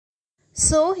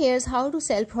So here's how to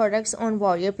sell products on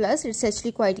Warrior Plus. It's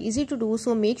actually quite easy to do,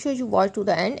 so make sure you watch to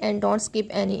the end and don't skip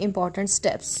any important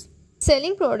steps.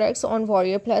 Selling products on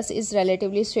Warrior Plus is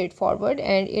relatively straightforward,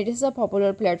 and it is a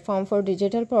popular platform for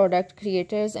digital product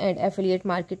creators and affiliate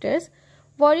marketers.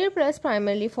 Warrior Plus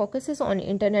primarily focuses on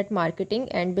internet marketing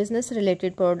and business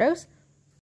related products.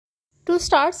 To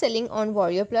start selling on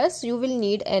Warrior Plus, you will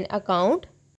need an account.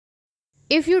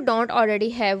 If you don't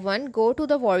already have one, go to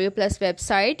the Warrior Plus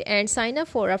website and sign up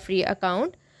for a free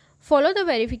account. Follow the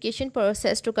verification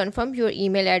process to confirm your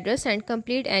email address and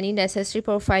complete any necessary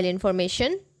profile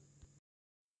information.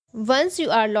 Once you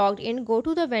are logged in, go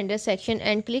to the vendor section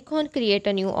and click on create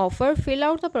a new offer. Fill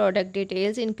out the product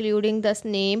details including the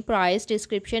name, price,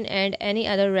 description and any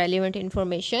other relevant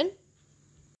information.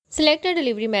 Select a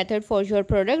delivery method for your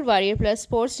product. Warrior Plus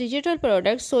supports digital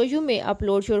products, so you may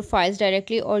upload your files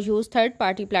directly or use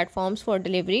third-party platforms for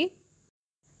delivery.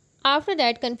 After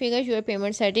that, configure your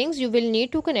payment settings. You will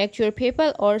need to connect your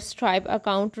PayPal or Stripe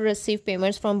account to receive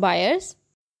payments from buyers.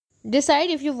 Decide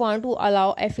if you want to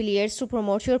allow affiliates to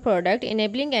promote your product.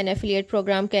 Enabling an affiliate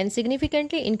program can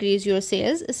significantly increase your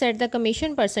sales. Set the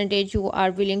commission percentage you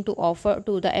are willing to offer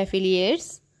to the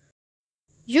affiliates.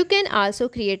 You can also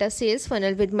create a sales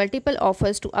funnel with multiple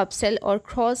offers to upsell or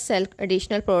cross-sell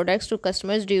additional products to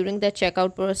customers during the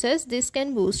checkout process. This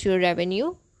can boost your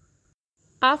revenue.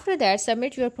 After that,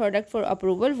 submit your product for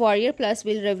approval. Warrior Plus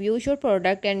will review your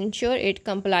product and ensure it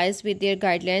complies with their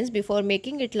guidelines before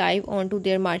making it live onto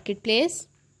their marketplace.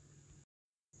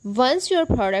 Once your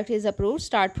product is approved,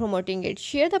 start promoting it.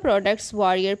 Share the product's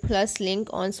Warrior Plus link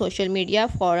on social media,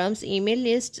 forums, email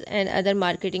lists, and other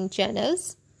marketing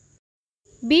channels.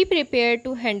 Be prepared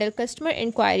to handle customer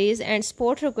inquiries and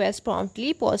support requests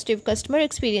promptly. Positive customer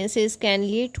experiences can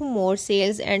lead to more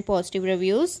sales and positive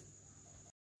reviews.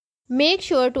 Make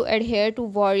sure to adhere to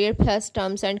Warrior Plus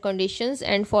terms and conditions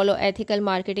and follow ethical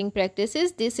marketing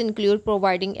practices. This includes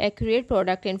providing accurate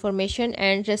product information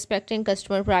and respecting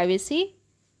customer privacy.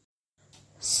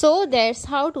 So that's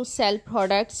how to sell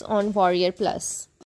products on Warrior Plus.